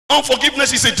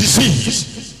Unforgiveness is a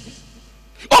disease.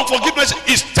 Unforgiveness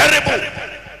is terrible.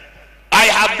 I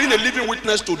have been a living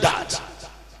witness to that.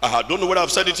 I don't know whether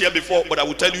I've said it here before, but I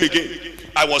will tell you again.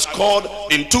 I was called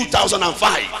in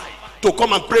 2005 to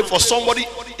come and pray for somebody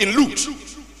in Lut.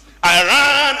 I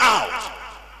ran out.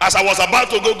 As I was about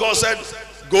to go, God said,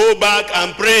 go back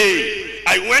and pray.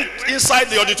 I went inside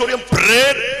the auditorium,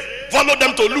 prayed, followed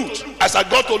them to Lut. As I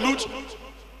got to Lut,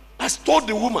 I told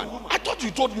the woman, I thought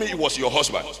you told me it was your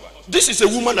husband. This is a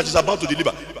woman that is about to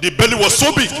deliver. The belly was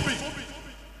so big,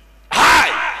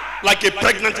 high, like a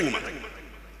pregnant woman.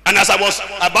 And as I was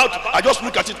about, I just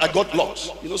look at it, I got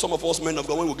lost. You know, some of us men of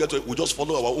God, when we get to it, we just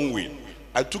follow our own way.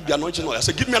 I took the anointing oil. I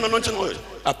said, give me an anointing oil.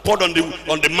 I poured on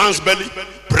the man's belly,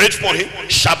 prayed for him,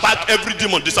 Shabbat, every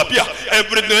demon disappear.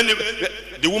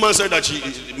 The woman said that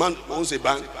the man owns a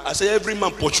bank. I said, every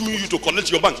man pursuing you to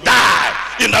collect your bank,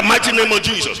 die in the mighty name of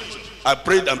Jesus. I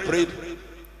prayed and prayed.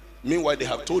 Meanwhile, they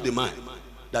have told the man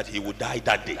that he would die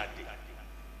that day.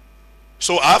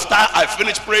 So after I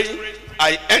finished praying,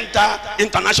 I enter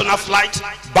international flight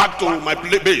back to my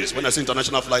base. When I say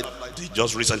international flight, they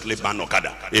just recently banned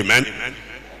Okada. Amen.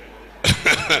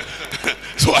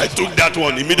 So I took that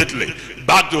one immediately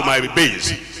back to my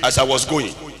base. As I was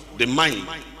going,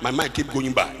 my mind kept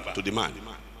going back to the man.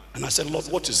 And I said, Lord,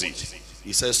 what is it?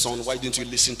 He says, son, why didn't you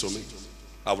listen to me?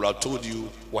 I would have told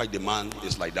you why the man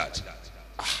is like that.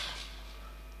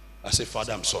 I said,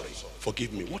 Father, I'm sorry.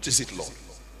 Forgive me. What is it, Lord?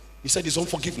 He said, it's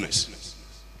unforgiveness.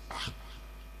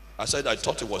 I said, I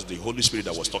thought it was the Holy Spirit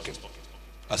that was talking.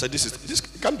 I said, this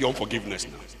can't be unforgiveness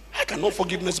now. How can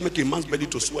unforgiveness make a man's belly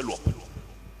to swell up?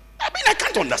 I mean, I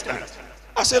can't understand.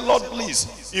 I said, Lord,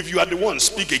 please, if you are the one,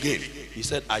 speak again. He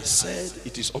said, I said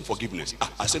it is unforgiveness.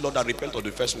 I said, Lord, I repent of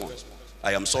the first one.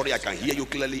 I am sorry, I can hear you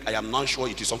clearly. I am not sure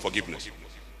it is unforgiveness.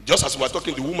 Just as we were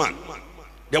talking to the woman,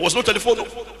 there was no telephone.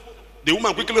 The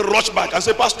woman quickly rushed back and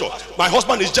said, Pastor, my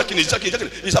husband is jerking, he's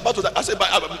about to die. I said,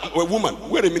 woman,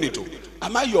 wait a minute.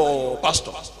 Am I your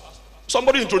pastor?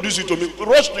 Somebody introduced you to me.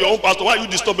 Rush to your own pastor. Why are you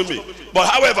disturbing me? But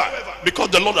however, because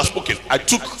the Lord has spoken, I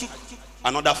took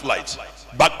another flight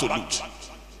back to Lut.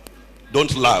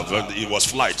 Don't laugh. It was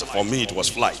flight. For me, it was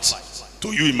flight.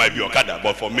 To you, it might be Okada,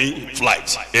 but for me,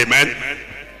 flight. Amen.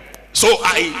 So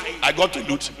I got to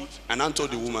Lut and I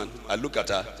told the woman, I look at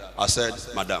her, I said,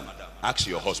 Madam, ask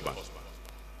your husband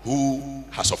who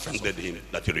has offended him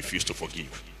that he refused to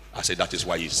forgive. I said, that is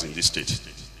why he's in this state.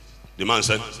 The man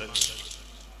said,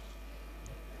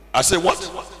 I said, what?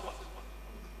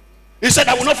 He said,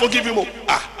 I will not forgive him.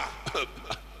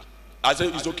 I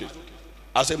said, it's okay.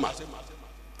 I said, man,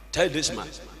 tell this man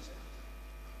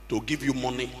to give you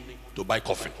money to buy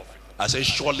coffee. I said,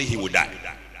 surely he will die.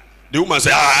 The woman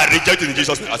said, I reject it in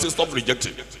Jesus' name. I said, stop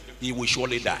rejecting. He will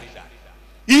surely die.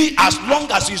 He, as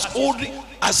long as he's old,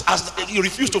 as he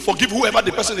refused to forgive whoever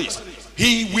the person is,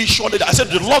 he will surely die. I said,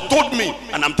 the Lord told me,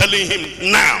 and I'm telling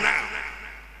him now.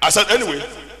 I said, anyway,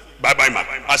 bye-bye, man.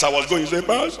 As I was going, he said,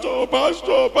 Pastor,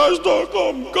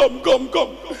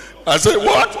 come. I said,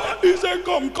 what? He said,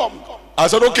 come. I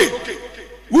said, okay.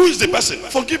 Who is the person?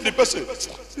 Forgive the person.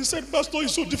 He said, Pastor,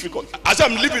 it's so difficult. I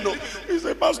said, I'm leaving. He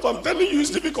said, Pastor, I'm telling you it's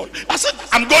difficult. I said,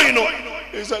 I'm going.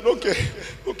 He said, okay.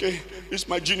 It's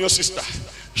my junior sister.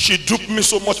 She duped me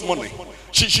so much money.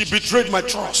 She betrayed my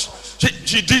trust.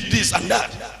 She did this and that.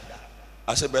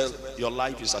 I said, well, your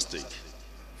life is at stake.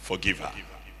 Forgive her.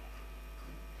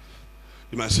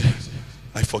 The man said,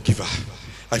 I forgive her.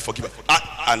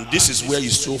 And this is where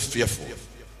he's so fearful.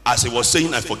 As he was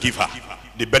saying, I forgive her,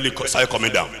 the belly started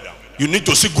coming down. You need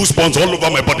to see goosebumps all over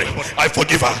my body. I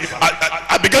forgive her.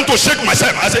 I began to shake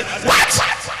myself. I said,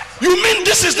 what? You mean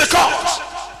this is the cause?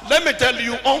 Let me tell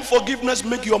you, unforgiveness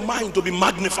makes your mind to be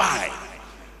magnified.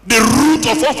 The root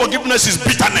of unforgiveness is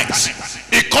bitterness.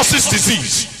 It causes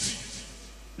disease.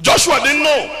 Joshua didn't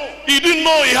know. He didn't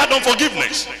know he had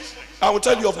unforgiveness. I will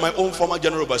tell you of my own former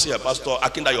general overseer, Pastor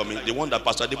Akindayomi, the one that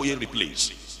Pastor Adeboye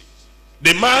replaced.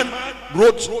 The man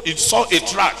saw a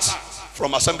tract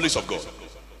from Assemblies of God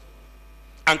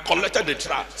and collected the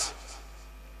tract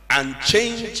and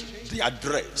changed the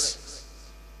address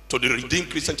to the Redeemed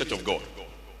Christian Church of God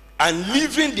and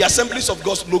leaving the Assemblies of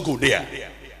God's logo there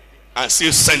and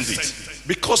still send it.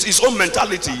 Because his own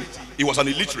mentality, he was an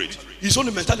illiterate. His own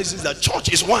mentality is that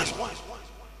church is one.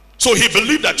 So he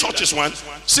believed that church is one.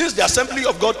 Since the Assembly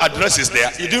of God address is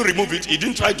there, he didn't remove it. He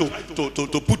didn't try to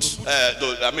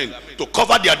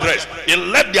cover the address. He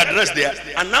left the address there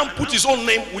and now put his own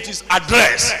name with his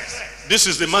address. This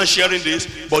is the man sharing this,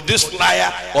 but this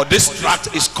flyer or this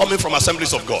tract is coming from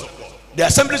Assemblies of God. The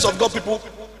Assemblies of God people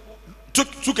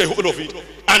took a hold of it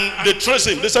and they traced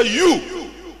him. They said, you,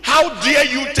 how dare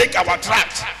you take our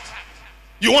tract?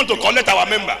 You want to collect our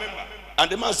member? And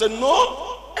the man said,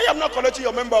 no, I am not collecting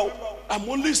your member. I'm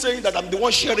only saying that I'm the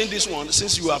one sharing this one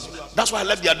since you have. That's why I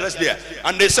left the address there.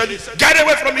 And they said, get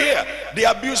away from here. They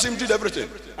abused him, did everything.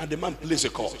 And the man placed a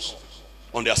curse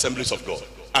on the Assemblies of God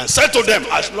and said to them,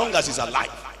 as long as he's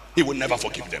alive, he will never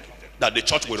forgive them. That the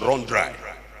church will run dry.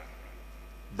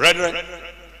 Brethren,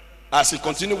 as he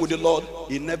continued with the Lord,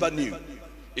 he never knew.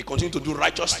 He continued to do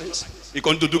righteous things. He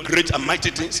continued to do great and mighty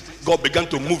things. God began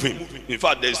to move him. In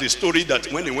fact, there's a story that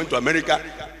when he went to America,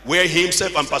 where he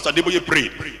himself and Pastor Deboye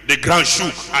prayed, the ground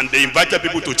shook and they invited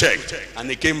people to church. And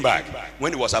he came back.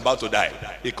 When he was about to die,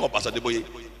 he called Pastor Deboye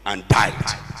and died.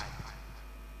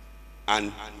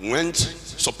 And went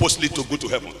supposedly to go to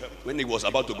heaven. When he was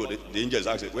about to go, the angels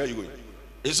asked him, where are you going?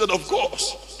 He said, of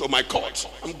course, to my court.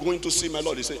 I'm going to see my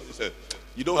Lord. He said,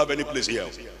 you don't have any place here.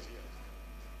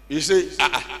 He said,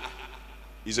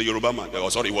 he's a Yoruba man. Oh,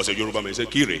 sorry, he was a Yoruba man. He said,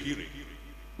 Kire,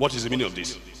 what is the meaning of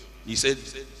this? He said,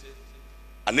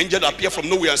 an angel appeared from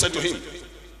nowhere and said to him,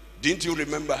 didn't you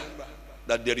remember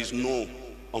that there is no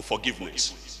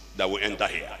unforgiveness that will enter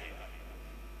here?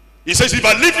 He says, if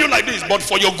I leave you like this, but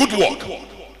for your good work,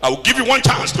 I will give you one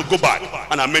chance to go back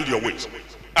and amend your ways.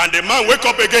 And the man wake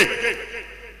up again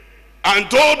and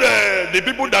told the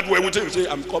people that were with him, say,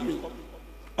 I'm coming.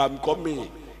 I'm coming.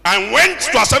 And went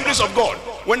to Assemblies of God.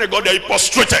 When they got there, he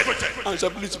prostrated and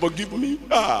said, please forgive me.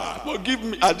 Forgive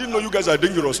me. I didn't know you guys are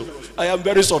dangerous. I am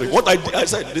very sorry. What I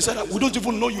said, they said, we don't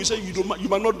even know you. He said, you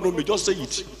might not know me. Just say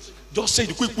it. Just say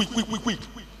it quick.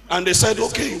 And they said,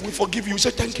 okay, we forgive you. He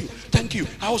said, thank you.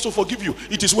 I also forgive you.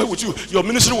 It is well with you. Your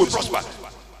ministry will prosper.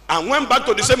 And went back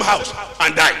to the same house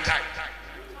and died.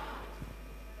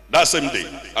 That same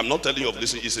day. I'm not telling you of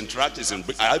this. It's in tract.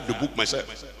 I have the book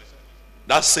myself.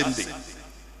 That same day.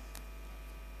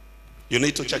 You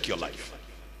need to check your life.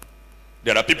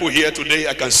 There are people here today,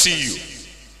 I can see you.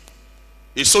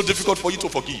 It's so difficult for you to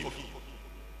forgive.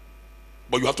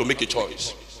 But you have to make a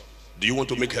choice. Do you want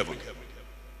to make heaven?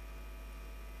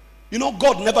 You know,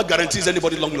 God never guarantees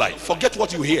anybody long life. Forget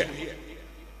what you hear.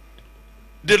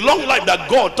 The long life that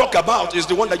God talk about is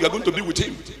the one that you are going to be with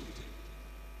him.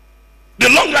 The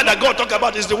long life that God talk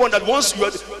about is the one that once you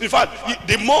are, in fact,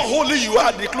 the more holy you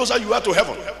are, the closer you are to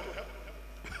heaven.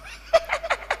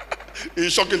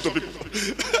 It's shocking to people.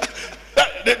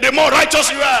 The more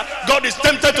righteous you are, God is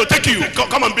tempted to take you.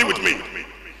 Come and be with me.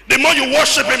 The more you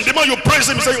worship him, the more you praise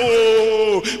him, say,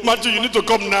 oh, Matthew, you need to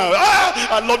come now.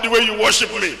 I love the way you worship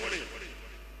me.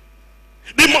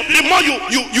 The more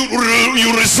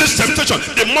you resist temptation,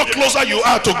 the more closer you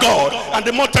are to God, and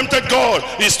the more tempted God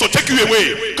is to take you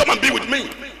away. Come and be with me.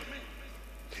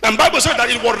 And Bible said that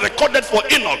it was recorded for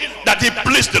Enoch that he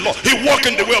pleased the Lord. He walked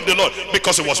in the way of the Lord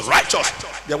because he was righteous.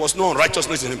 There was no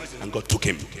unrighteousness in him, and God took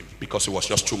him because it was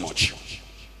just too much.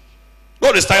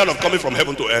 God is tired of coming from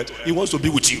heaven to earth. He wants to be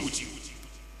with you.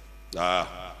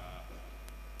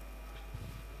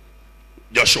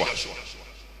 Joshua,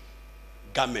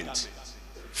 garment,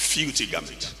 filthy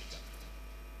garment.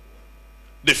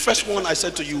 The first one I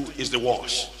said to you is the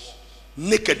wash.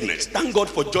 Nakedness. Thank God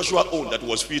for Joshua's own that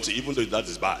was filthy, even though that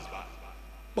is bad.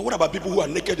 But what about people who are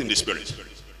naked in the spirit?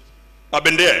 I've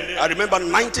been there. I remember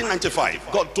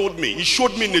 1995. God told me, he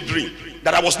showed me in a dream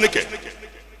that I was naked.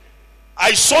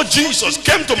 I saw Jesus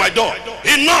came to my door.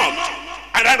 He knocked,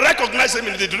 and I recognized him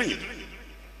in the dream.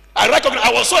 I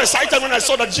was so excited when I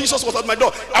saw that Jesus was at my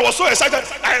door. I was so excited.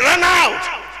 I ran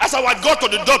out. As I got to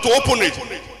the door to open it,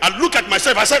 I looked at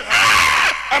myself. I said,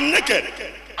 I'm naked.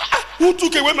 Who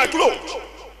took away my clothes?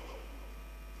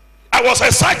 I was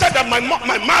excited that my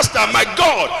master, my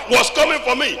God, was coming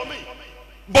for me.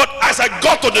 But as I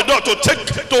got to the door to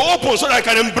open so that I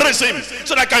can embrace him,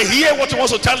 so that I can hear what he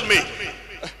wants to tell me,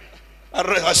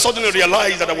 I suddenly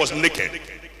realized that I was naked.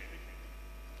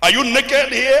 Are you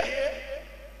naked here?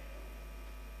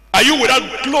 Are you without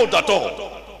clothes at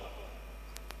all?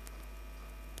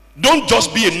 Don't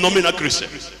just be a nominal Christian.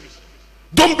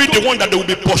 Don't be the one that they will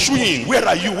be pursuing. Where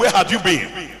are you? Where have you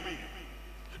been?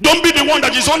 Don't be the one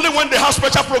that is only when they have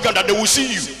special program that they will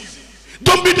see you.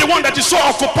 Don't be the one that is so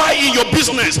occupied in your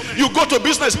business. You go to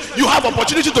business, you have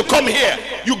opportunity to come here,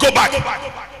 you go back.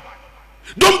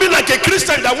 Don't be like a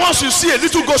Christian that once you see a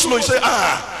little go slow, you say,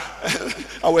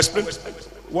 I will explain.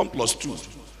 1 + 2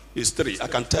 is 3. I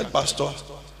can tell Pastor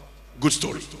good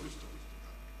story.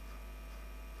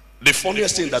 The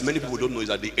funniest thing that many people don't know is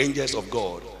that the angels of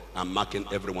God are marking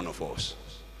every one of us.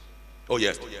 Oh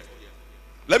yes.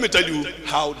 Let me tell you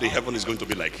how the heaven is going to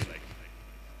be like.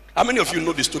 How many of you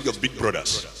know the story of Big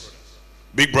Brothers?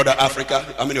 Big Brother Africa.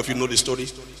 How many of you know the story?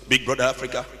 Big Brother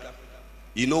Africa.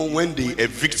 You know when they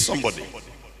evict somebody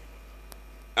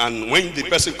And when the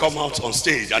person come out on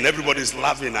stage and everybody's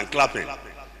laughing and clapping,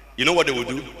 you know what they will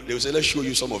do? They will say, let's show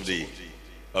you some of the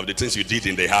things you did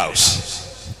in the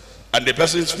house. And the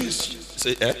person's face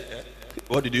say,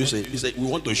 what did you say? He said, we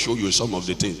want to show you some of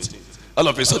the things. All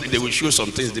of a sudden they will show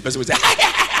some things. The person will say,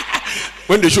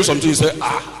 when they show something, you say,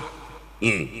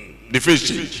 the face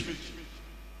change.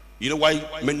 You know why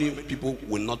many people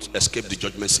will not escape the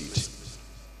judgment seat?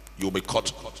 You will be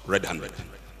caught red-handed.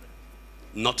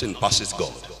 Nothing passes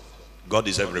God. God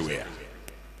is everywhere.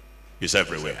 He's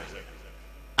everywhere.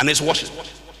 And he's watching.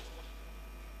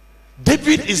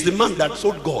 David is the man that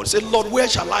told God, say, Lord, where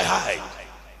shall I hide?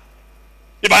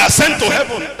 If I ascend to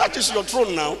heaven, that is your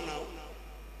throne now.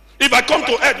 If I come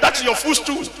to earth, that's your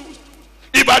footstool.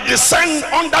 If I descend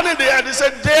underneath the earth, he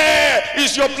said, there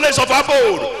is your place of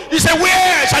abode. He said,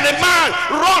 where shall a man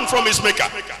run from his maker?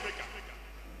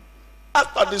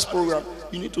 After this program,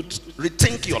 you need to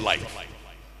rethink your life.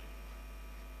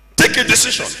 Take a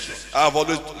decision. I've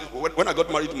always, when I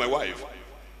got married to my wife,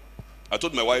 I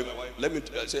told my wife, let me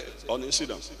say, honey, sit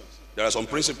down. There are some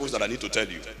principles that I need to tell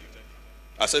you.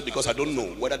 I said, because I don't know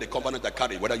whether the covenant I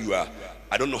carry, whether you are,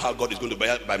 I don't know how God is going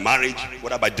to, by marriage,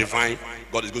 whether by divine,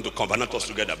 God is going to covenant us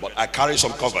together. But I carry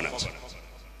some covenants.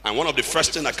 And one of the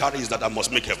first things I carry is that I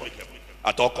must make heaven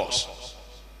at all costs.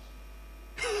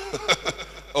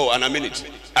 Oh, and I mean it.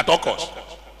 At all costs.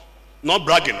 Not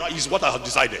bragging, is what I have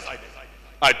decided.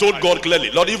 I told God clearly,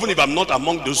 Lord, even if I'm not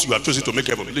among those you have chosen to make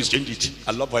heaven, please change it.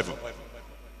 I love heaven.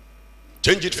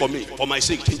 Change it for me. For my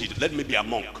sake, change it. Let me be a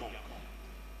monk.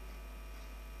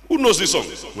 Who knows this song?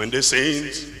 When the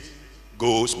saints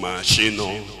goes marching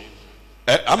on.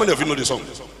 How many of you know this song?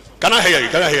 Can I hear you?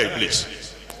 Can I hear you, please?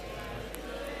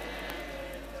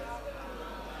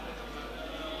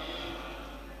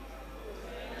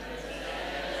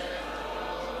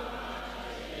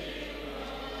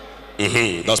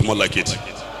 That's more like it.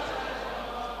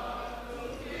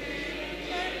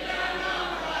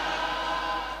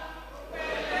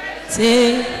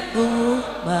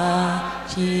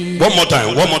 One more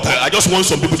time, one more time. I just want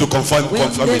some people to confirm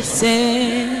it.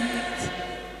 Saints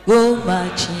go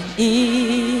marching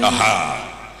in.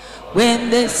 When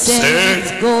the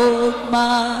saints go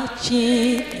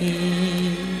marching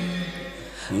in,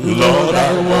 Lord,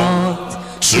 I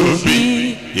want to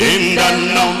be in the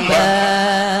number.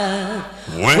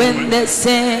 When the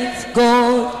saints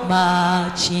go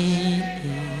marching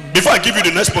in. Before I give you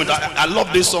the next point, I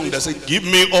love this song that says, give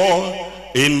me all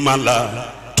in my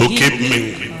life to keep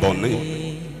me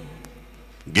burning.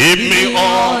 Give me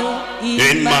all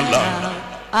in my life,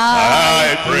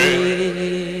 I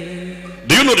pray.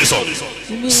 Do you know this song?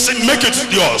 Sing, make it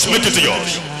yours, make it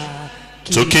yours.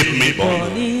 To keep me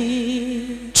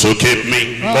burning. To keep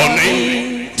me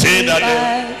burning. Say that.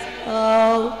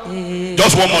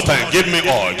 Just one more time. Give me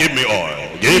all, give me all.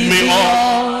 Give me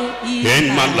all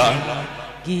in my life.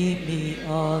 Give me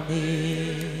all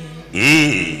in.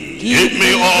 Give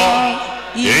me all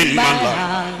in my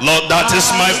life. Lord, that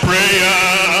is my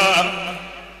prayer.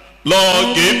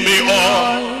 Lord, give me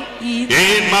all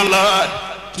in my life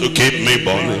to keep me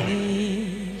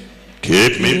burning.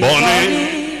 Keep me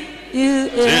burning.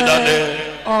 Say that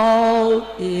there.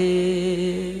 All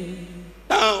in.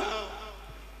 Now,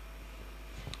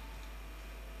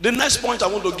 the next point I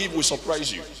want to give will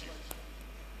surprise you.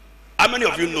 How many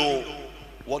of you know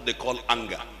what they call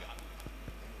anger?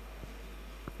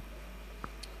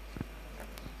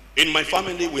 In my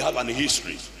family, we have an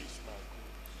history.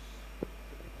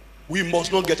 We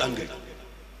must not get angry.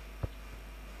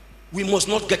 We must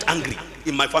not get angry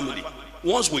in my family.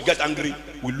 Once we get angry,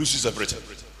 we lose everything.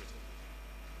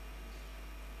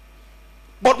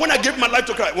 But when I give my life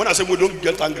to Christ, when I say we don't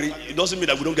get angry, it doesn't mean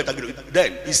that we don't get angry.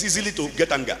 Then it's easily to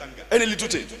get anger. Any little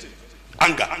thing,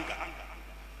 anger.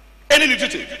 Any little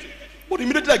thing. But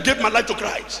immediately I gave my life to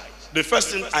Christ, the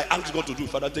first thing I asked God to do,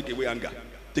 Father, take away anger.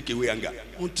 Take away anger.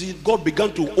 Until God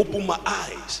began to open my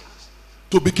eyes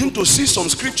to begin to see some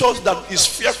scriptures that is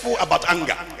fearful about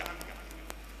anger.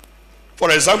 For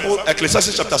example,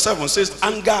 Ecclesiastes chapter 7 says,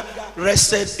 anger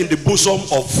rested in the bosom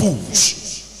of fools.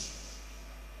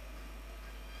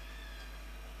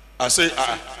 I say,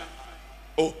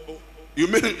 oh, you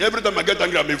mean every time I get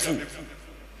angry, I'm a fool?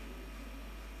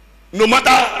 No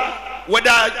matter whether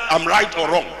I'm right or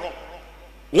wrong,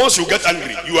 once you get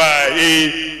angry, you are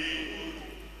a...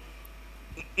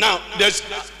 Now, there's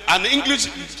an English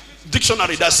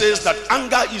dictionary that says that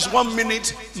anger is 1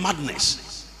 minute madness.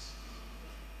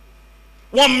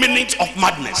 1 minute of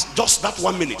madness. Just that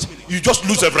 1 minute. You just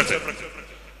lose everything.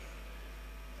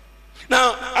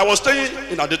 Now, I was staying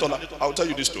in Adetola. I'll tell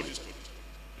you this story.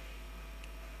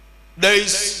 There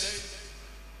is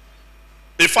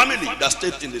A family that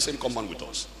stayed in the same compound with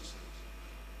us.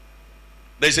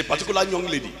 There is a particular young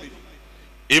lady.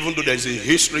 Even though there is a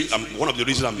history, one of the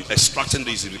reasons I'm extracting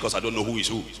this is because I don't know who is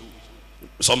who.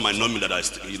 Some might know me that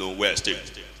where I stay.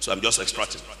 So I'm just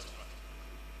extracting.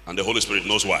 And the Holy Spirit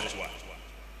knows why.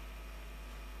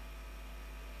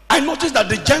 I noticed that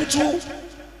the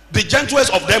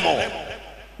gentlest of them all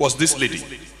was this lady.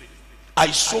 I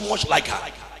so much like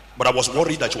her, but I was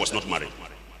worried that she was not married.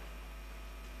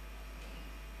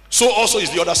 So also is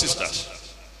the other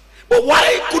sisters. But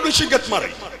why couldn't she get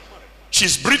married?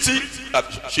 She's pretty,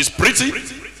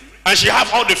 and she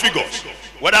have all the figures,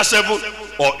 whether 7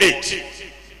 or 8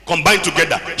 combined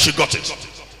together, she got it.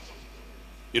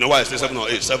 You know why I say 7 or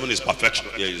 8? 7 is perfection.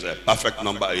 Yeah, it's a perfect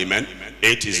number. Amen.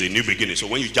 8 is a new beginning. So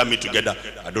when you jam it together,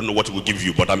 I don't know what it will give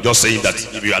you, but I'm just saying that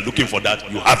if you are looking for that,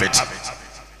 you have it.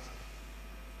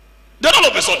 Then all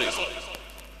of a sudden,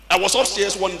 I was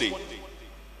upstairs one day.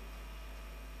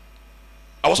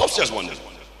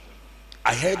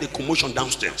 I heard a commotion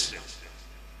downstairs.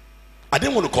 I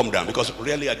didn't want to come down because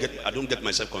really I don't get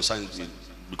myself concerned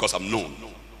because I'm known.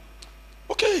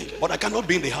 Okay, but I cannot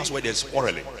be in the house where there's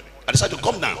quarreling. I decided to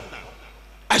come down.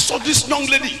 I saw this young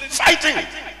lady fighting.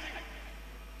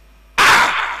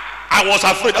 I was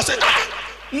afraid. I said,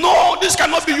 no, this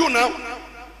cannot be you now.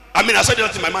 I said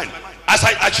that in my mind. As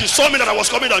she saw me that I was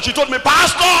coming down, she told me,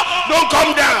 Pastor, don't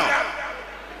come down.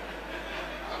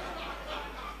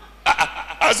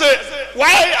 I said,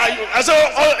 why are you? I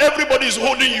said, oh, everybody is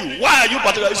holding you. Why are you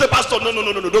particular? He said, Pastor, no,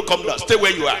 don't come down. Stay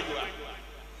where you are.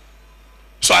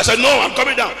 So I said, no, I'm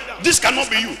coming down. This cannot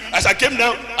be you. As I came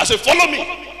down, I said, follow me.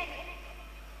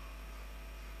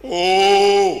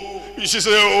 Oh, she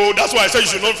said, oh, that's why I said you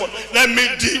should not follow. Let me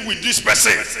deal with this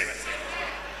person.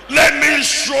 Let me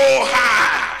show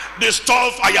her the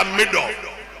stuff I am made of.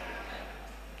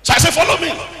 So I said, follow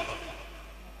me.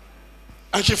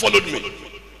 And she followed me.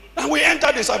 And we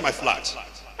entered inside my flat.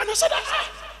 And I said,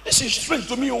 this is strange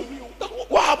to me.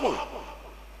 What happened?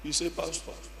 He said,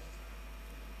 Pastor,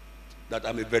 that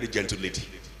I'm a very gentle lady.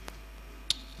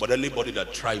 But anybody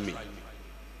that try me,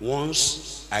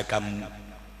 once I can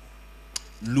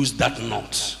lose that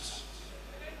knot,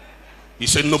 he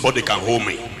said, nobody can hold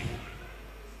me.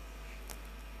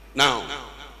 Now,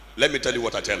 let me tell you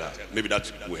what I tell her. Maybe that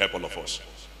will help all of us.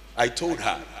 I told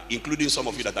her, including some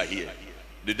of you that are here,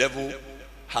 the devil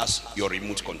has your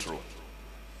remote control.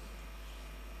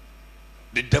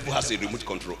 The devil has a remote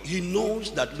control. He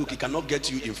knows that, look, he cannot get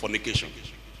you in fornication.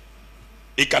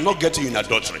 He cannot get you in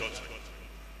adultery.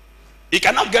 He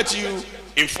cannot get you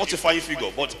in fortifying figure,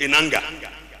 but in anger.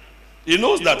 He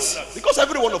knows that because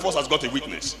every one of us has got a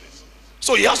weakness.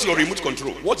 So he has your remote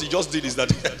control. What he just did is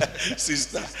that,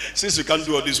 sister, since you can't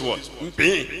do all this one,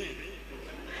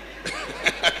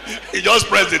 he just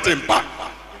pressed the thing, bam.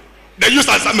 Then you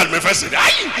start manifesting.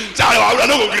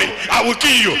 I will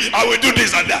kill you. I will do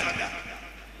this and that.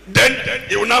 Then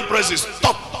he will now press it.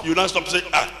 Stop. You now stop saying,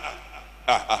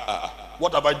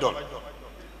 what have I done?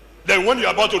 Then when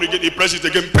you're about to regain, he press it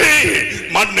again.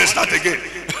 Pain. Madness start again.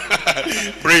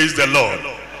 Praise the Lord.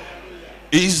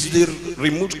 Is the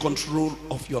remote control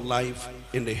of your life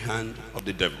in the hand of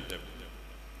the devil?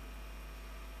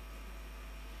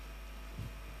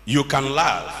 You can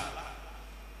laugh,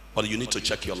 but you need to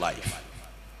check your life.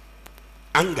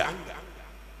 Anger.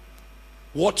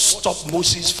 What stopped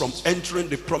Moses from entering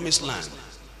the promised land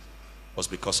was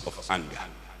because of anger.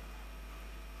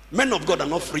 Men of God are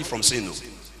not free from sin.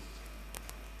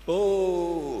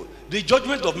 Oh, the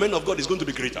judgment of men of God is going to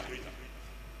be greater.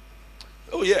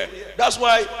 Oh yeah, that's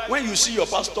why when you see your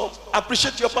pastor,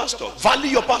 appreciate your pastor, value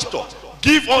your pastor,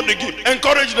 give all the gift,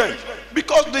 encourage them,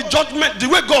 because the judgment, the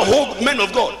way God holds men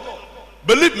of God,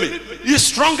 believe me, he's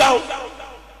strong out.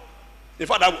 In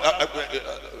fact,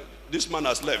 this man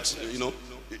has left.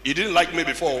 He didn't like me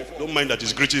before. Don't mind that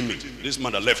he's greeting me. This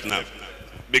man has left now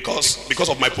because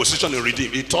of my position in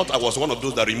Redeem. He thought I was one of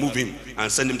those that remove him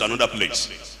and send him to another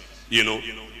place.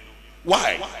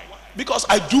 Why? Because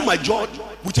I do my job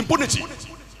with impunity.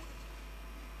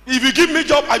 If you give me a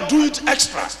job, I do it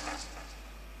extra.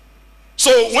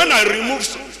 So when I remove,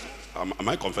 am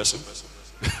I confessing?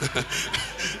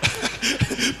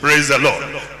 Praise the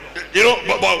Lord.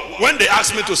 But when they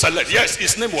asked me to select, yes,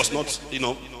 his name was not,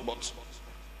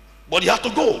 but he had to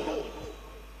go.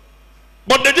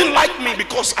 But they didn't like me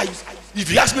because if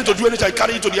he asked me to do anything, I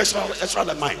carry it to the extra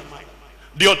than mine.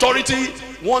 The authority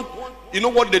want. You know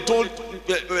what they told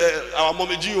our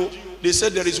Mommy Gio? They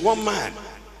said there is one man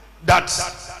that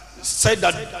said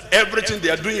that everything they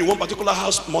are doing in one particular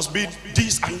house must be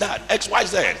this and that, X, Y,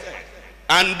 Z.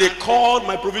 And they called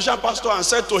my provincial pastor and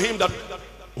said to him that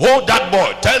Hold that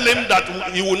boy. Tell him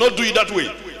that he will not do it that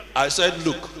way. I said,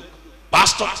 look,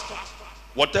 pastor,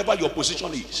 whatever your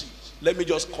position is, let me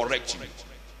just correct you.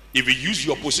 If you use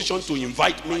your position to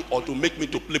invite me or to make me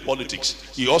to play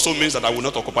politics, it also means that I will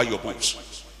not occupy your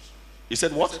post. He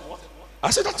said, what? I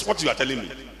said, that's what you are telling me.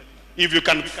 If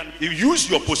you use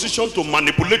your position to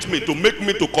manipulate me, to make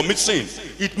me to commit sin,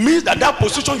 it means that that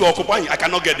position you are occupying, I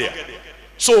cannot get there.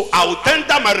 So I will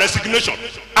tender my resignation.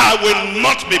 I will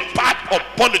not be part of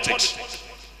politics.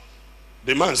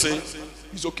 The man said,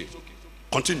 it's okay.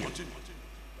 Continue.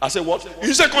 I said, what?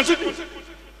 He said, continue.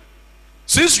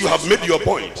 Since you have made your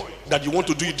point that you want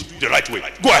to do it the right way,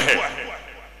 go ahead.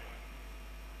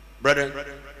 Brethren,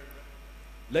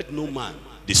 let no man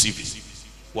deceive you.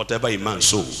 Whatever a man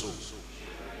sows,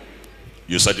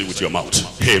 you said it with your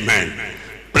mouth. Amen.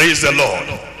 Praise the Lord.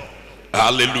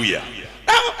 Hallelujah.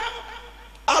 Now,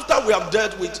 after we have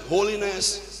dealt with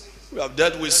holiness, we have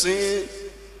dealt with sin,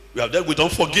 we have dealt with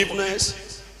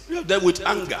unforgiveness, we have dealt with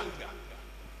anger.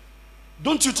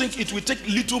 Don't you think it will take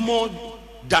little more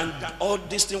than all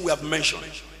these things we have mentioned?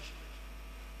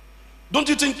 Don't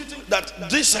you think that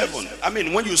this heaven, I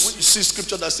mean, when you see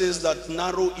scripture that says that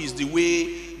narrow is the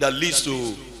way that leads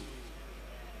to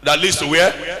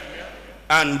where?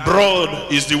 And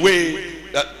broad is the way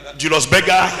that Julius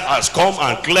Berger has come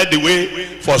and cleared the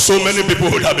way for so many people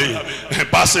who have been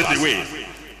passing the way.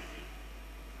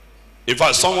 In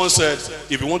fact, someone said,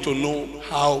 if you want to know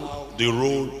how the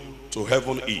road to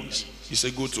heaven is, he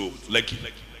said, go to Lekki.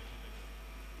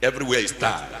 Everywhere is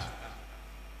tarred.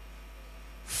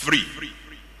 Free.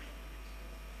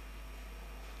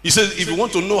 He says, if you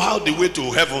want to know how the way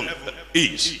to heaven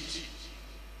is,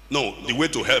 no, the way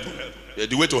to heaven,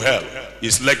 the way to hell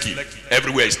is Lekki.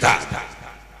 Everywhere is tarred.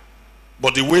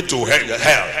 But the way to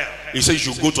hell, he says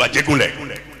you go to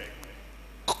Ajegunle,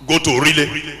 go to Orile.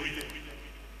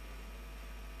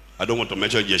 I don't want to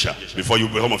mention Jesha before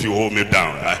some of you hold me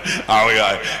down.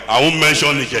 I won't mention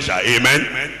Jesha.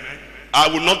 Amen. I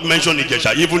will not mention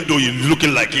Jesha, even though you're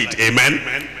looking like it.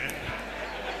 Amen.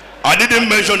 I didn't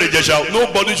mention Jesha.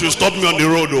 Nobody should stop me on the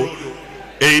road, though.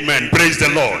 Amen. Praise the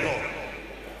Lord.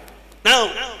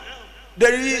 Now,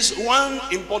 there is one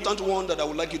important one that I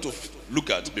would like you to look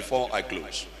at before I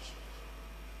close.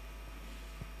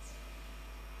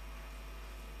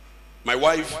 My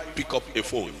wife picked up a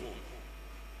phone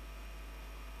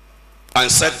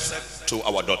and said to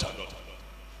our daughter,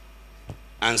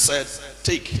 and said,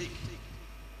 take,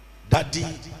 Daddy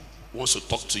wants to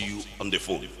talk to you on the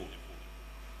phone.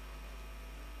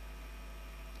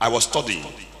 I was studying,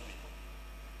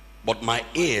 but my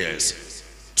ears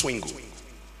twinkled.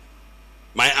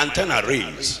 My antenna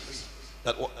raised.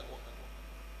 That,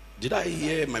 did I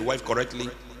hear my wife correctly?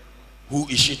 Who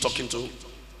is she talking to?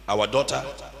 Our daughter?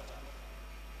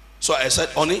 So I said,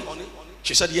 honey?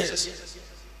 She said, yes.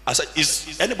 I said,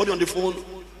 is anybody on the phone?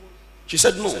 She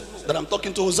said, no, that I'm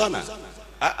talking to Hosanna.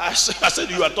 I said,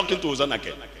 you are talking to Hosanna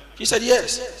again? She said,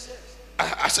 yes.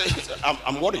 I said,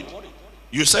 I'm worried.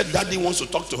 You said Daddy wants to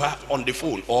talk to her on the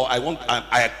phone, or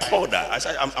I called her. I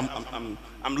said,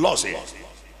 I'm lost here.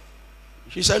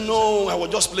 She said, no, I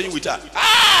was just playing with her.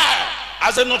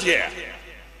 I said, not here.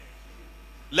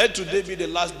 Let today be the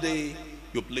last day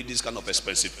you play this kind of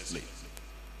expensive play.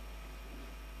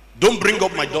 Don't bring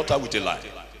up my daughter with a lie.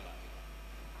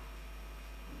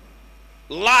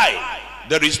 Lie.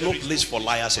 There is no place for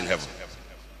liars in heaven.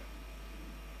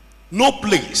 No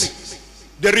place.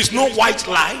 There is no white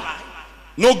lie,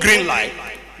 no green lie,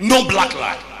 no black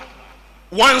lie.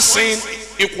 One sin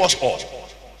equals all.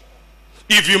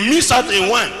 If you miss out in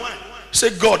one,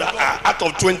 say, God, out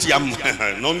of 20,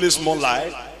 I'm only small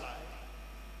lie.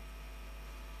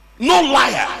 No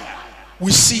liar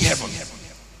will see heaven.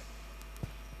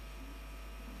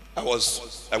 I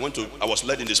was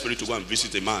led in the spirit to go and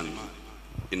visit a man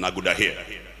in Naguda here.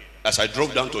 As I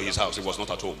drove down to his house, he was not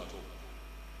at home.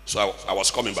 So I was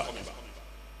coming back.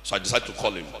 So I decided to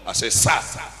call him. I said,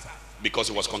 sir, because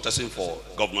he was contesting for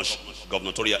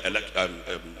gubernatorial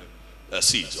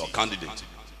seat or candidate.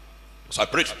 So I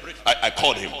prayed. I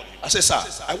called him. I said,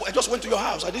 sir, I just went to your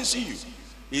house. I didn't see you.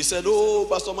 He said, oh,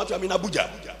 Pastor Matthew, I'm in Abuja.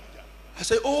 I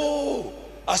said, oh.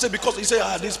 I said, because he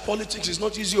said, this politics is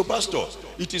not easy, oh, Pastor.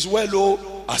 It is well,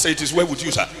 oh. I said, it is well with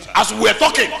you, sir. As we were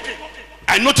talking,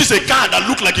 I noticed a car that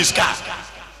looked like his car.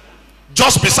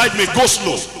 Just beside me, go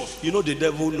slow. You know the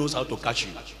devil knows how to catch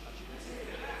you.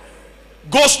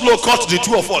 Go slow, caught the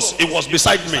two of us. It was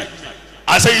beside me.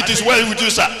 I said, it is well with you,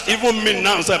 sir. Even me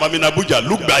now, sir, I'm in Abuja.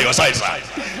 Look by your side, sir.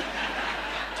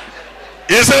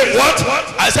 He said, what?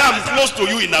 I said, I'm close to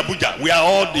you in Abuja. We are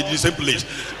all in the same place.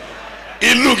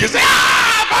 He looked, he said,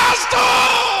 Pastor!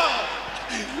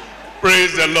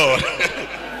 Praise the Lord.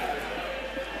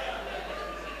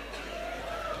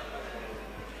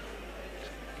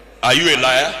 Are you a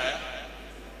liar?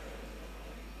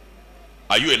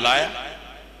 Are you a liar?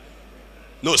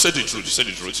 No, say the truth. Say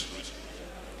the truth.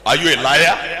 Are you a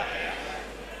liar?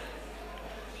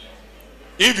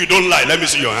 If you don't lie, let me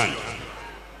see your hand.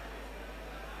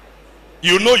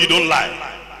 You know you don't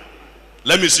lie.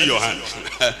 Let me see your hand.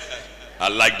 I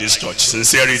like this church.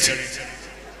 Sincerity.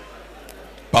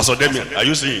 Pastor Damien, are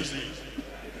you seeing?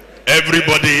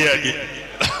 Everybody here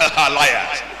are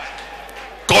liars.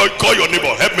 Call your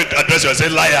neighbor. Help me address you. Say,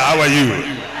 liar, how are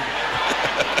you?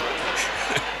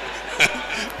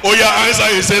 Oh, your answer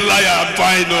is say, liar, I'm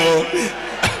fine. No.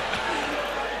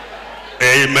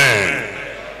 Amen.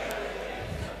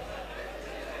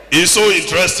 It's so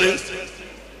interesting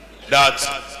that,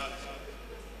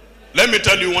 let me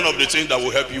tell you one of the things that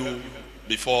will help you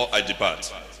before I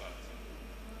depart.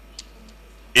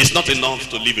 It's not enough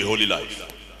to live a holy life.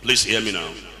 Please hear me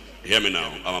now. Hear me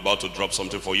now. I'm about to drop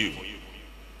something for you.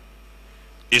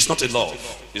 It's not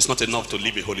enough. It's not enough to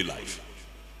live a holy life.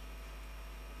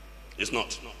 It's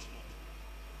not.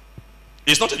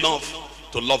 It's not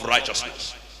enough to love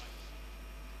righteousness.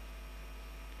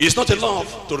 It's not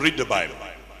enough to read the Bible.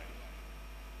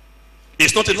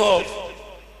 It's not enough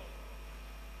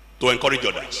to encourage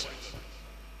others.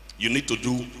 You need to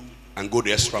do and go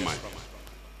the extra mile.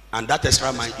 And that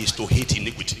extra mile is to hate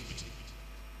iniquity.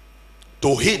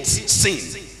 To hate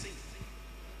sin.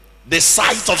 The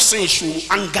sight of sin should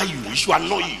anger you. It should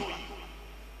annoy you.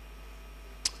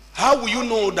 How will you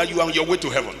know that you are on your way to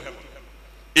heaven?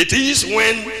 It is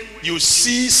when you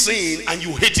see sin and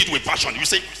you hate it with passion. You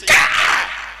say, "Gah!"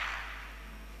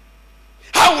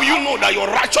 How will you know that your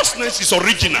righteousness is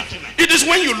original? It is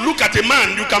when you look at a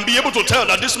man, you can be able to tell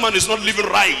that this man is not living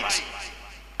right.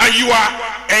 And you are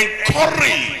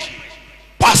encouraged,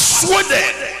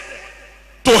 persuaded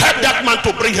to help that man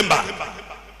to bring him back.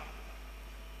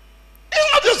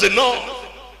 It's not just enough.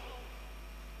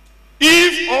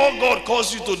 If all God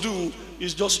calls you to do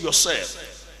is just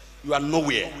yourself, you are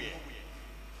nowhere.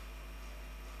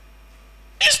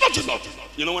 It's not enough.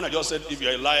 You know, when I just said if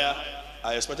you're a liar,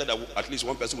 I expected that at least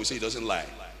one person would say he doesn't lie.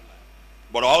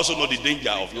 But I also know the danger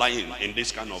of lying in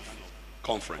this kind of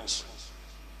conference.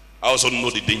 I also know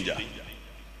the danger.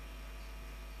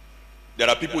 There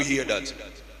are people here that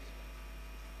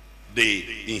they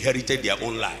inherited their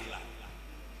own lie.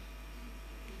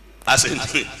 As in,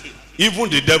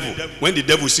 even the devil, when the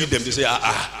devil see them, they say,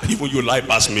 even you lie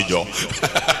past me, Joe.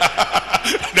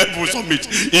 The devil submit.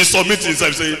 He submits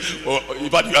himself, saying, oh,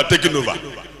 in fact, you are taking over.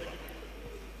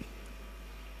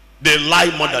 They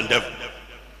lie more than devil.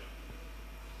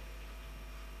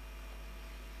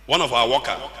 One of our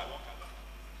workers,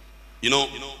 you know,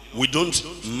 we don't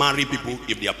marry people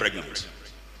if they are pregnant.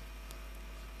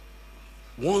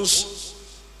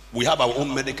 Once we have our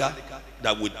own medical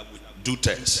that would do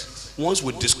tests, once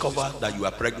we discover that you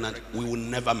are pregnant, we will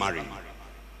never marry.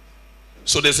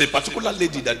 So there's a particular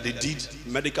lady that they did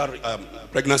medical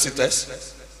pregnancy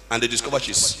test, and they discovered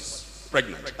she's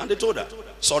pregnant. And they told her,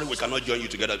 sorry, we cannot join you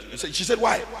together. She said,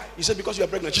 why? He said, because you are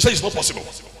pregnant. She said, it's not possible.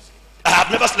 I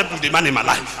have never slept with a man in my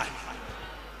life.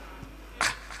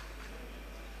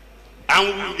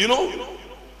 And you know,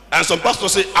 and some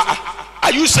pastors say,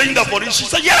 are you saying that for it? She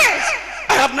said, yes,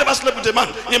 I have never slept with a man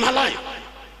in my life.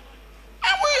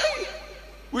 And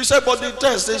we said, but the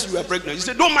test says you are pregnant. He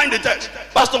said, don't mind the test.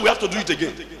 Pastor, we have to do it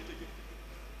again.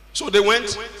 So they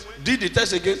went, did the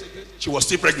test again. She was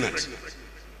still pregnant.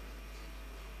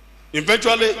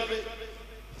 Eventually,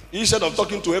 instead of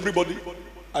talking to everybody,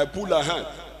 I pulled her hand,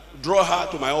 draw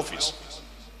her to my office.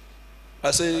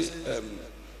 I say,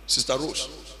 Sister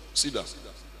Rose, sit down.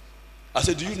 I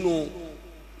said, do you know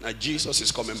that Jesus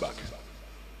is coming back?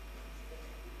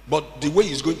 But the way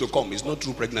he's going to come is not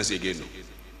through pregnancy again.